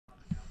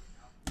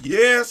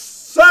Yes,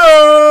 sir.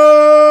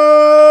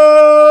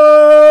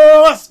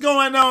 What's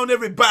going on,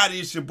 everybody?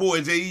 It's your boy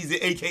Eazy,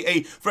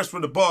 aka Fresh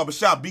from the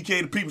Barbershop,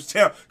 BK the People's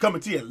Town,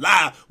 coming to you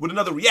live with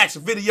another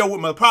reaction video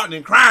with my partner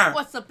in crime.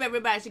 What's up,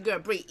 everybody? It's your girl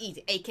Bree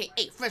Eazy,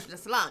 aka Fresh from the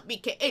Salon,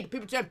 BKA the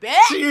People's Town, bitch.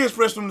 She is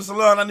fresh from the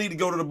salon. I need to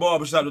go to the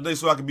barbershop today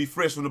so I can be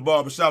fresh from the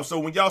barbershop. So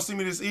when y'all see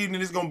me this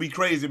evening, it's gonna be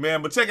crazy,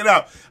 man. But check it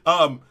out.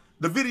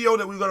 The video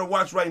that we're going to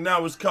watch right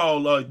now is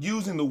called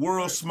Using the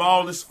World's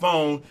Smallest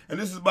Phone, and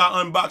this is about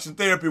Unboxing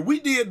Therapy. We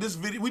did this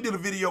video. We did a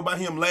video by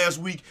him last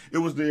week. It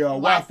was the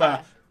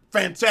Wi-Fi.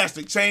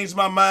 Fantastic. Changed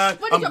my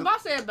mind. What did your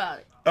boss say about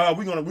it?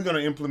 We're gonna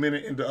implement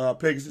it into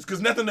Pegasus,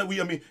 because nothing that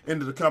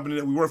into the company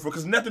that we work for,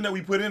 because nothing that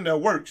we put in there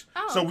works.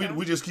 Oh, so okay.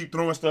 we just keep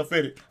throwing stuff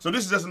at it. So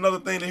this is just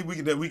another thing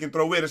that we can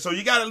throw at it. So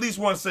you got at least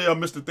one sale,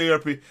 Mr.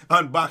 Therapy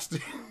Unboxed.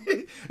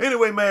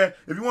 Anyway, man,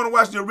 if you want to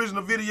watch the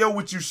original video,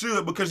 which you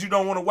should, because you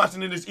don't want to watch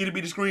it in this itty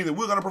bitty screen that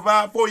we're gonna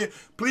provide for you,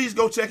 please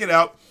go check it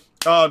out.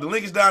 The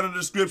link is down in the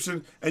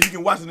description, and you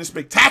can watch it in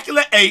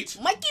spectacular H.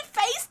 Monkey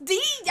face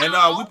D,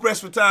 y'all. And we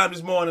pressed for time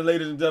this morning,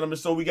 ladies and gentlemen,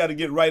 so we got to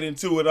get right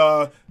into it.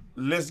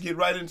 Let's get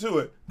right into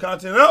it.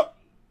 Content up.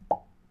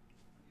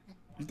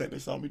 You think they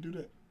saw me do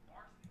that?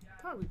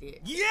 Probably did.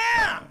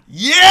 Yeah!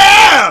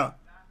 Yeah!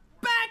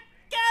 Back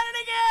at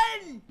it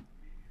again!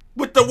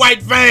 With the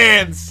white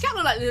vans. Kind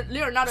of like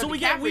Leonardo DiCaprio. So we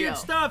got weird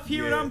stuff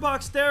here at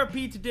Unbox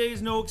Therapy. Today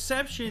is no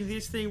exception.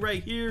 This thing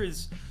right here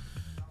is...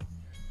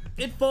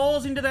 It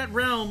falls into that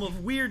realm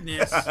of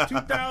weirdness.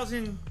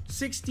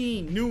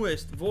 2016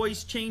 newest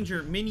voice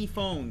changer mini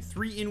phone,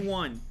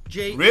 3-in-1.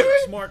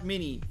 Really? Smart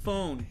mini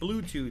phone,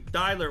 Bluetooth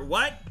dialer.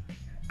 What?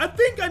 I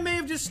think I may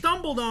have just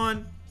stumbled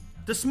on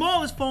the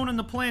smallest phone on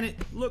the planet.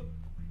 Look.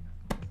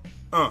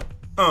 Now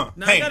hands.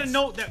 I got a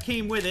note that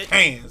came with it.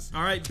 Hands.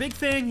 All right, big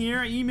fan here.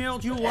 I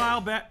emailed you a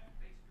while back.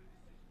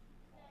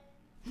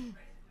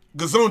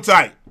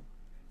 Gesundheit.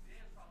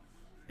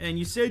 And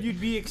you said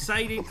you'd be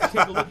excited to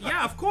take a look.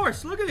 Yeah, of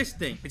course. Look at this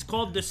thing. It's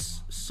called the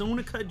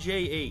Sonica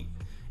J8.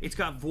 It's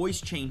got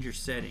voice changer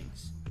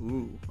settings.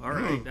 Ooh, all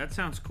right. That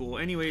sounds cool.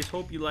 Anyways,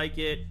 hope you like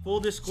it. Full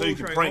disclosure, so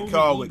you can prank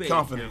call with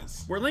confidence.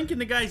 Account. We're linking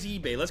the guy's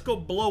eBay. Let's go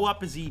blow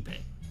up his eBay.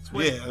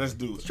 Yeah, let's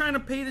do it. He's trying to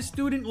pay the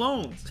student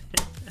loans.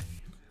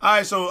 All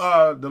right,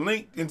 so the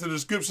link into the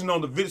description on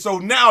the video. So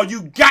now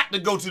you got to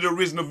go to the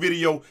original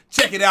video.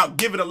 Check it out.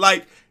 Give it a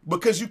like,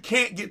 because you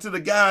can't get to the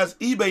guy's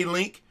eBay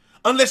link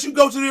unless you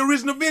go to the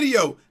original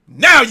video.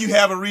 Now you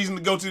have a reason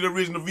to go to the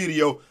original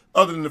video,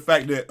 other than the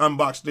fact that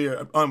Unbox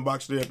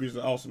Therapy is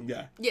an awesome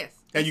guy. Yes.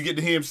 And you get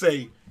to hear him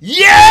say,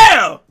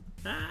 yeah!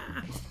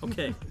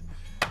 Okay.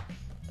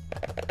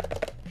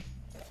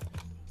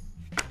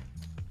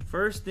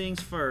 First things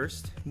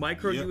first,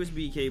 micro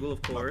USB cable,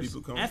 of course.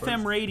 FM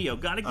first. Radio,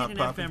 gotta get an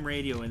FM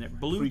radio in there.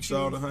 Bluetooth, freaks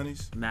all the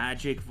honeys.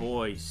 Magic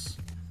voice.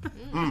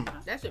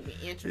 That should be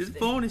interesting. This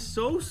phone is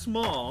so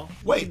small.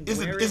 Wait, it is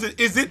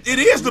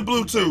the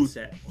Bluetooth.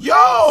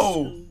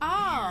 Yo!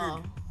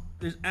 Oh.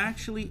 There's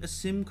actually a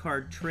SIM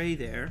card tray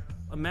there.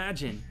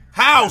 Imagine.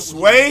 How,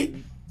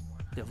 Sway?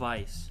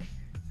 Device.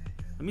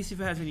 Let me see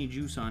if it has any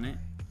juice on it.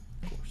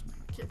 Of course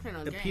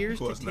not. It appears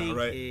to take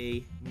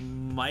a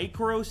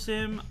micro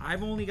SIM.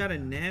 I've only got a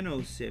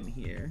nano SIM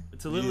here.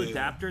 It's a little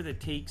adapter that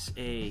takes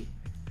a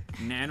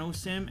nano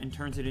SIM and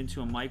turns it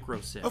into a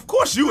micro SIM. Of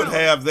course you would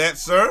have that,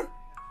 sir.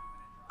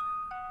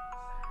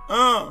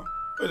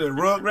 Is it a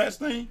Rugrats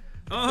thing?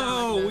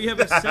 Oh, we have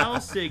a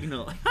cell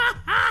signal.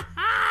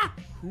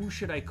 Who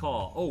should I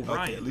call? Oh,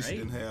 Ryan, okay, at least right?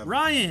 you didn't have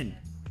Ryan!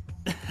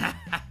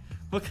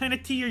 What kind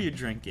of tea are you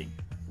drinking?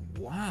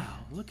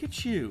 Wow, look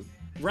at you.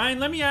 Ryan,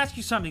 let me ask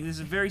you something. This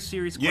is a very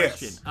serious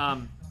question.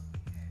 Yes.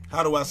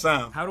 How do I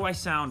sound? How do I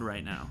sound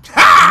right now?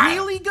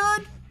 Really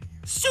good?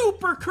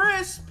 Super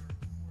crisp!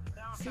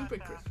 Super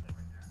crisp.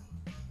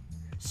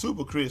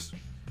 Super crisp.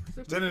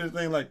 Is that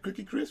anything like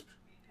Cookie Crisp?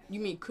 You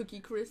mean Cookie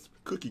Crisp?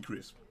 Cookie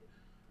Crisp.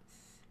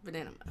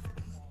 Banana muffin.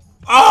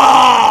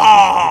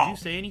 Oh! Did you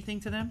say anything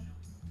to them?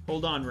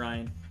 Hold on,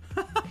 Ryan.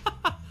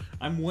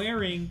 I'm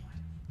wearing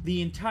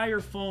the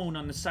entire phone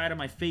on the side of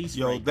my face.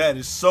 Yo, that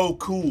is so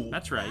cool.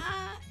 That's right.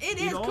 It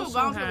is cool, but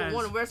I was gonna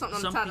want to wear something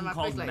on the side of my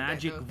face like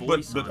magic that.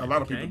 Voice but a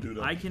lot of people do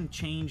that. I can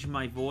change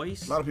my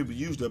voice. A lot of people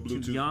use that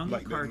Bluetooth to young,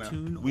 like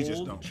cartoon, that now. We old,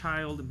 just don't.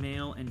 child,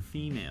 male, and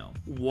female.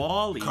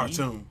 Wally,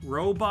 cartoon,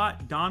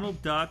 robot,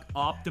 Donald Duck,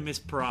 Optimus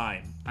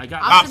Prime. I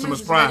got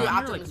Optimus Prime.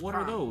 Like, what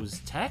are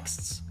those?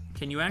 Texts?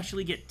 Can you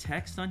actually get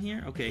text on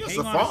here? Okay, it's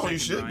hang a on phone. a second, You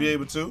should Ryan. be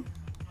able to.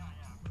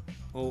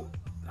 Oh,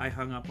 I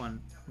hung up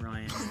on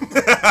Ryan.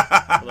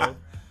 Hello?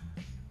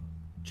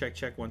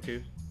 Check, 1,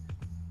 2.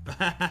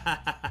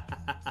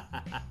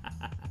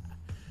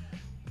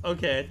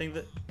 Okay, I think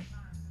that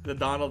the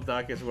Donald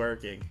Duck is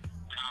working.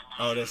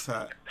 Oh, that's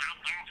hot.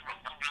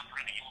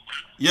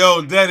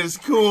 Yo, that is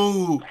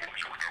cool.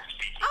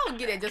 I don't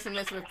get it just to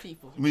mess with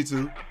people. Me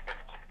too.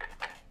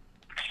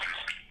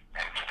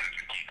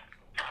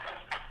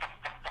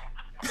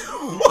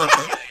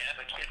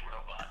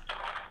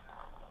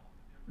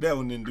 That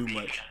one didn't do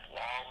much.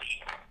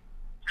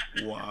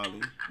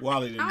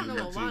 Wally didn't do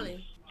much either.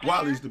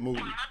 Wally's the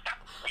movie.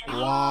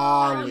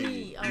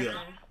 Wally. Okay.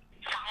 Yeah.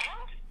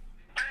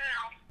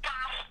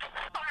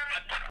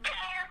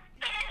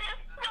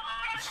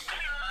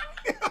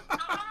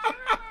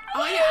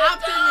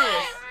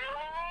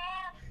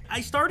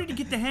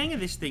 to get the hang of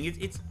this thing.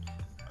 It's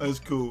That's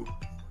cool.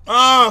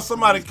 Oh,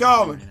 somebody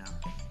calling.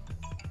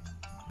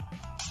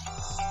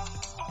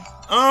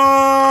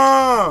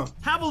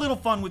 Have a little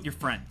fun with your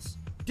friends.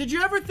 Did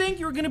you ever think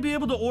you were going to be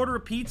able to order a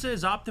pizza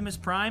as Optimus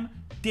Prime?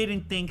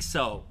 Didn't think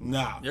so.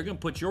 Nah. They're going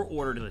to put your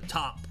order to the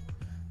top.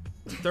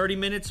 30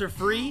 minutes are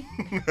free.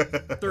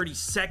 30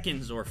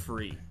 seconds are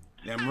free.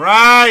 Damn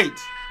right.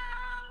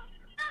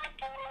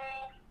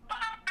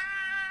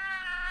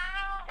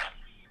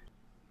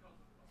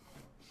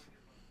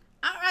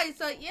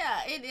 So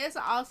yeah, it is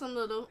an awesome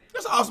little.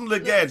 It's an awesome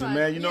little gadget,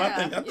 man. You know,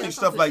 I think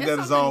stuff like that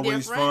is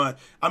always fun.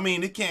 I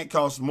mean, it can't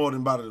cost more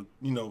than about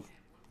 $30,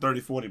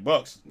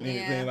 $40,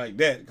 anything like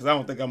that. Because I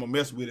don't think I'm gonna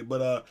mess with it.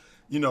 But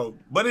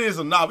but it is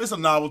it's a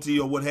novelty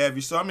or what have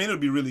you. So I mean, it'll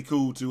be really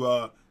cool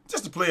to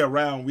just to play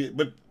around with.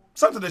 But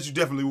something that you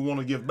definitely would want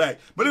to give back.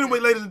 But anyway,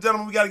 ladies and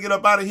gentlemen, we got to get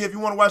up out of here. If you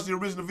want to watch the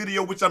original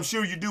video, which I'm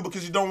sure you do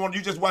because you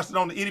just watched it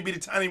on the itty bitty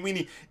tiny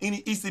weeny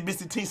Eazy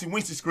bitty teensy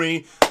weensy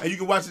screen, and you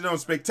can watch it on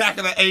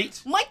Spectacular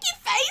 8. Monkey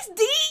face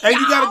D. And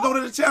you got to go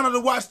to the channel to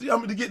watch to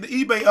get the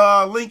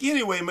eBay link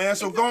anyway, man.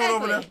 So go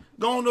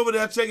on over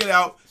there, check it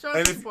out. Show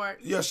them support.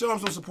 Yeah, show them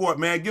some support,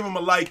 man. Give them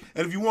a like.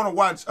 And if you want to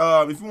watch,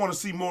 if you want to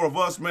see more of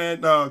us,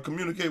 man,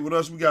 communicate with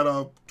us. We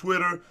got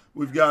Twitter.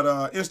 We've got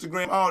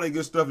Instagram. All that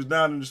good stuff is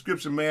down in the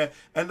description, man.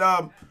 And,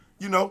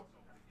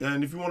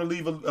 and if you want to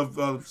leave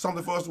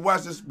something for us to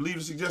watch, just leave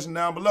a suggestion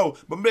down below.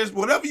 But,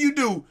 whatever you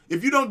do,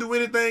 if you don't do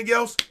anything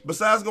else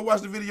besides go watch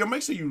the video,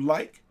 make sure you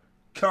like,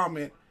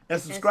 comment, and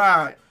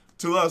subscribe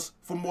to us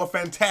for more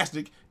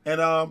fantastic.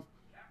 And,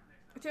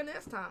 until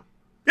next time.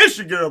 It's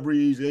your girl,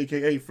 Eazy,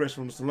 a.k.a. Fresh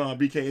from the Salon,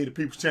 b.k.a. the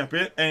People's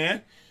Champion,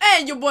 and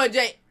your boy,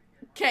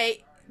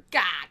 J.K.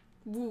 God.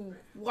 Woo,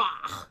 wah.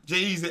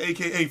 Eazy,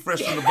 a.k.a.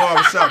 Fresh from the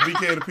Barbershop,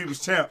 b.k.a. the People's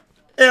Champ.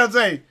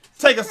 LJ,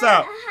 take us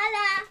out.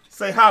 Holla.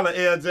 Say holla,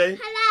 LJ.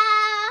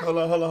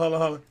 Holla.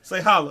 Holla.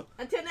 Say holla.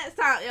 Until next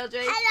time,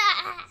 LJ.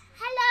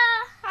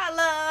 Hello.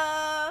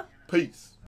 Holla. Peace.